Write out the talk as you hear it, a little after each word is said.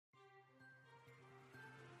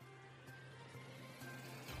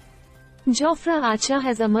Jofra Archer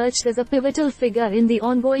has emerged as a pivotal figure in the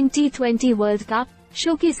ongoing T20 World Cup,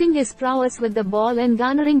 showcasing his prowess with the ball and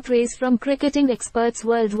garnering praise from cricketing experts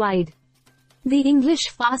worldwide. The English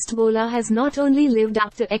fast bowler has not only lived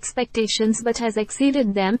up to expectations but has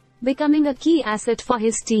exceeded them, becoming a key asset for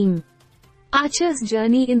his team. Archer's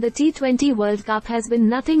journey in the T20 World Cup has been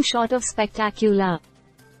nothing short of spectacular.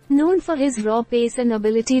 Known for his raw pace and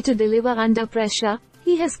ability to deliver under pressure,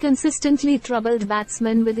 he has consistently troubled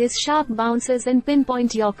batsmen with his sharp bounces and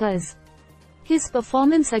pinpoint yorkers. His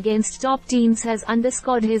performance against top teams has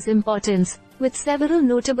underscored his importance, with several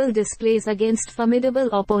notable displays against formidable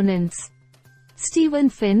opponents. Stephen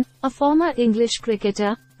Finn, a former English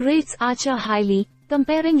cricketer, rates Archer highly,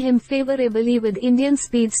 comparing him favourably with Indian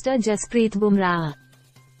speedster Jasprit Bumrah.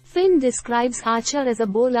 Finn describes Archer as a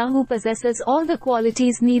bowler who possesses all the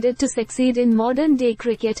qualities needed to succeed in modern-day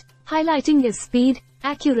cricket, highlighting his speed,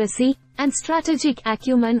 accuracy, and strategic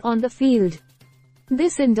acumen on the field.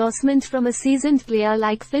 This endorsement from a seasoned player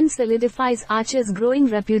like Finn solidifies Archer's growing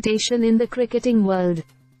reputation in the cricketing world.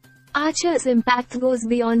 Archer's impact goes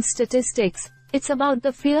beyond statistics. It's about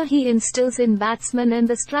the fear he instills in batsmen and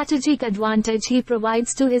the strategic advantage he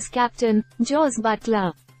provides to his captain, Jos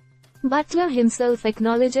Buttler. Buttler himself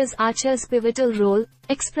acknowledges Archer's pivotal role,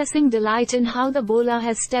 expressing delight in how the bowler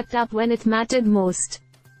has stepped up when it mattered most.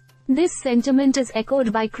 This sentiment is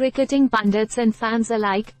echoed by cricketing pundits and fans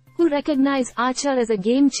alike, who recognize Archer as a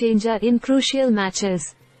game-changer in crucial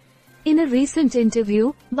matches. In a recent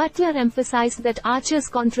interview, Buttler emphasized that Archer's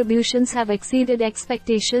contributions have exceeded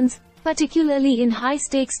expectations, particularly in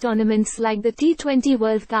high-stakes tournaments like the T20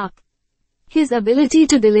 World Cup. His ability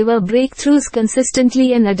to deliver breakthroughs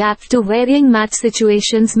consistently and adapt to varying match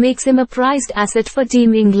situations makes him a prized asset for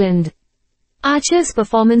Team England. Archer's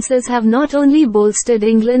performances have not only bolstered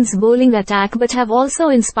England's bowling attack but have also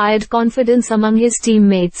inspired confidence among his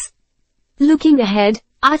teammates. Looking ahead,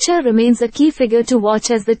 Archer remains a key figure to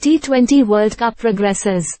watch as the T20 World Cup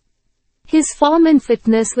progresses. His form and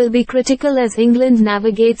fitness will be critical as England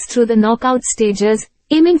navigates through the knockout stages,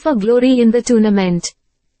 aiming for glory in the tournament.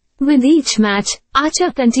 With each match,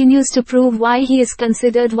 Archer continues to prove why he is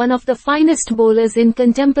considered one of the finest bowlers in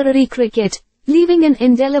contemporary cricket, leaving an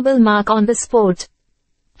indelible mark on the sport.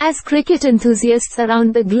 As cricket enthusiasts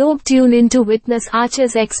around the globe tune in to witness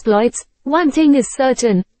Archer's exploits, one thing is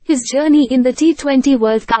certain, his journey in the T20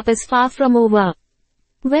 World Cup is far from over.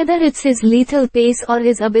 Whether it's his lethal pace or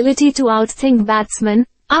his ability to outthink batsmen,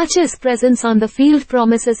 Archer's presence on the field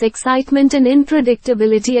promises excitement and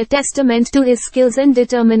unpredictability, a testament to his skills and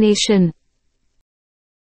determination.